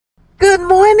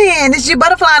morning. It's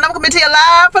Gbutterfly, and I'm coming to you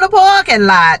live from the parking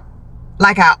lot,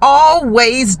 like I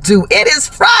always do. It is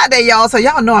Friday, y'all, so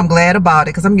y'all know I'm glad about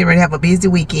it because I'm getting ready to have a busy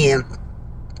weekend.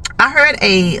 I heard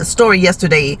a story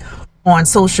yesterday on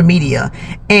social media,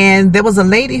 and there was a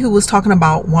lady who was talking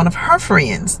about one of her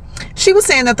friends. She was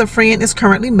saying that the friend is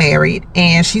currently married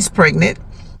and she's pregnant,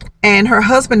 and her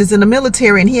husband is in the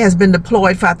military and he has been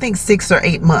deployed for I think 6 or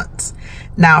 8 months.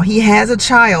 Now he has a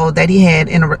child that he had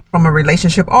from a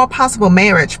relationship or possible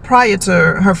marriage prior to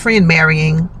her friend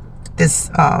marrying this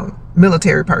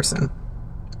military person.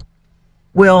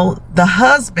 Well, the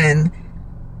husband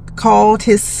called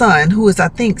his son, who is I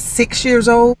think 6 years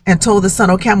old, and told the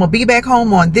son, okay, I'm gonna be back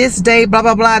home on this day, blah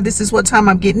blah blah, this is what time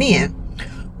I'm getting in.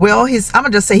 Well, I'm gonna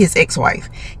just say his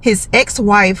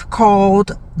ex-wife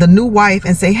called the new wife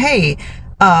and say, hey,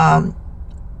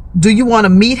 do you want to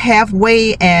meet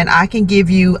halfway, and I can give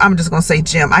you, I'm just gonna say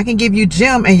Jim, I can give you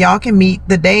Jim and y'all can meet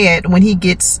the dad when he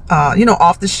gets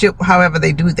off the ship, however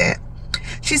they do that.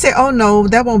 She said, oh no,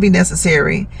 that won't be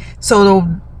necessary. So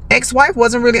the ex-wife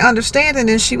wasn't really understanding,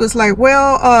 and she was like,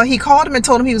 well, he called him and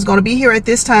told him he was going to be here at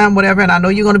this time, whatever, and I know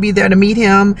you're going to be there to meet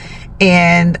him,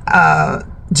 and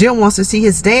Jim wants to see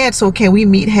his dad, so can we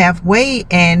meet halfway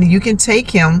and you can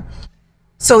take him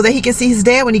so that he can see his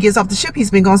dad when he gets off the ship.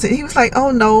 He's been gone. He was like, oh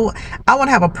no, I want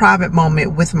to have a private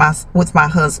moment with my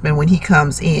husband when he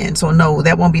comes in, so no,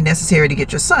 that won't be necessary to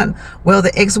get your son. Well,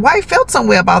 the ex-wife felt some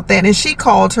way about that, and she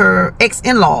called her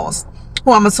ex-in-laws,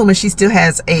 who I'm assuming she still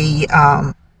has a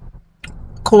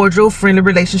cordial, friendly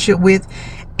relationship with,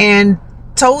 and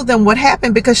told them what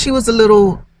happened, because she was a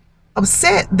little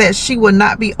upset that she would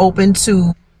not be open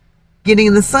to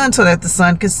getting the son so that the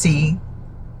son could see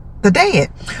the dad.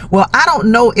 Well, I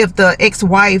don't know if the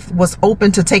ex-wife was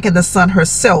open to taking the son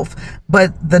herself,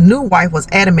 but the new wife was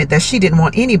adamant that she didn't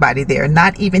want anybody there,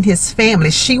 not even his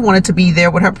family. She wanted to be there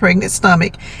with her pregnant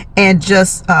stomach and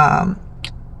just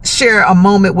share a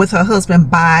moment with her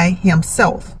husband by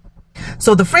himself.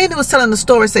 So the friend who was telling the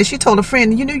story said she told a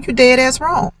friend, you know, you're dead ass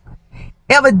wrong.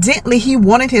 Evidently, he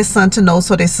wanted his son to know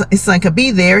so that his son could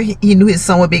be there. He knew his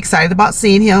son would be excited about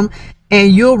seeing him,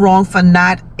 and you're wrong for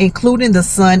not including the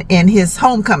son in his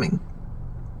homecoming.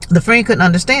 The friend couldn't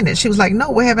understand it. She was like,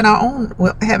 no, we're having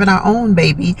our own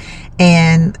baby,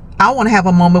 and I want to have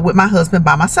a moment with my husband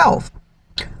by myself.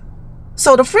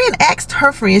 So the friend asked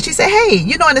her friend, she said, hey,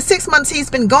 you know, in the 6 months he's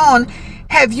been gone,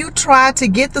 have you tried to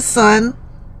get the son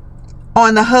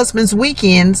on the husband's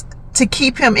weekends to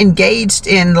keep him engaged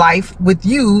in life with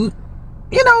you,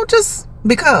 you know, just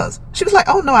because? She was like,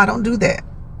 oh no, I don't do that.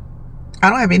 I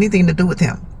don't have anything to do with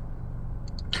him.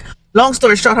 Long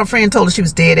story short, her friend told her she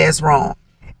was dead ass wrong,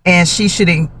 and she should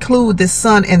include this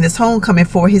son in this homecoming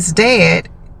for his dad,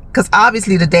 because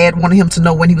obviously the dad wanted him to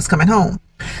know when he was coming home.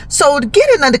 So to get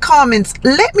in the comments,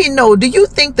 let me know, do you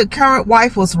think the current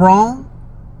wife was wrong?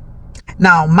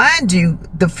 Now, mind you,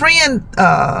 the friend,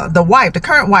 the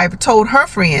current wife told her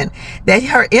friend that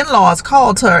her in-laws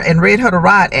called her and read her the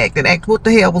riot act and asked what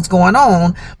the hell was going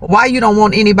on, why you don't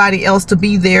want anybody else to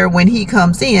be there when he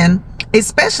comes in,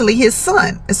 especially his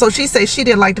son. And so she said she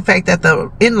didn't like the fact that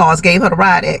the in-laws gave her the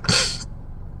riot act.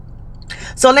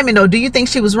 So let me know, do you think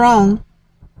she was wrong?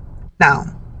 Now,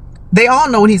 they all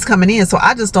know when he's coming in, so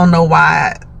I just don't know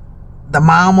why the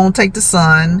mom won't take the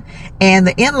son, and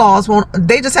the in-laws won't.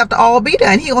 They just have to all be there,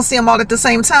 and he gonna see them all at the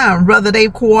same time, whether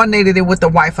they've coordinated it with the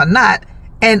wife or not.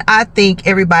 And I think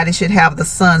everybody should have the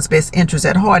son's best interest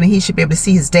at heart, and he should be able to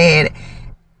see his dad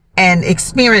and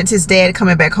experience his dad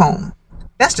coming back home.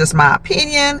 That's just my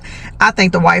opinion. I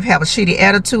think the wife have a shitty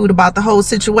attitude about the whole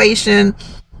situation.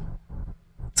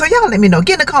 So y'all let me know.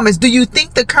 Get in the comments, do you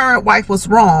think the current wife was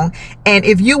wrong? And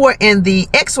if you were in the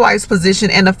ex-wife's position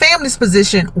and the family's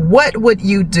position, what would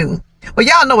you do? Well,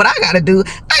 y'all know what I gotta do.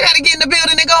 I gotta get in the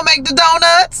building and go make the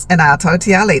donuts. And I'll talk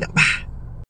to y'all later. Bye.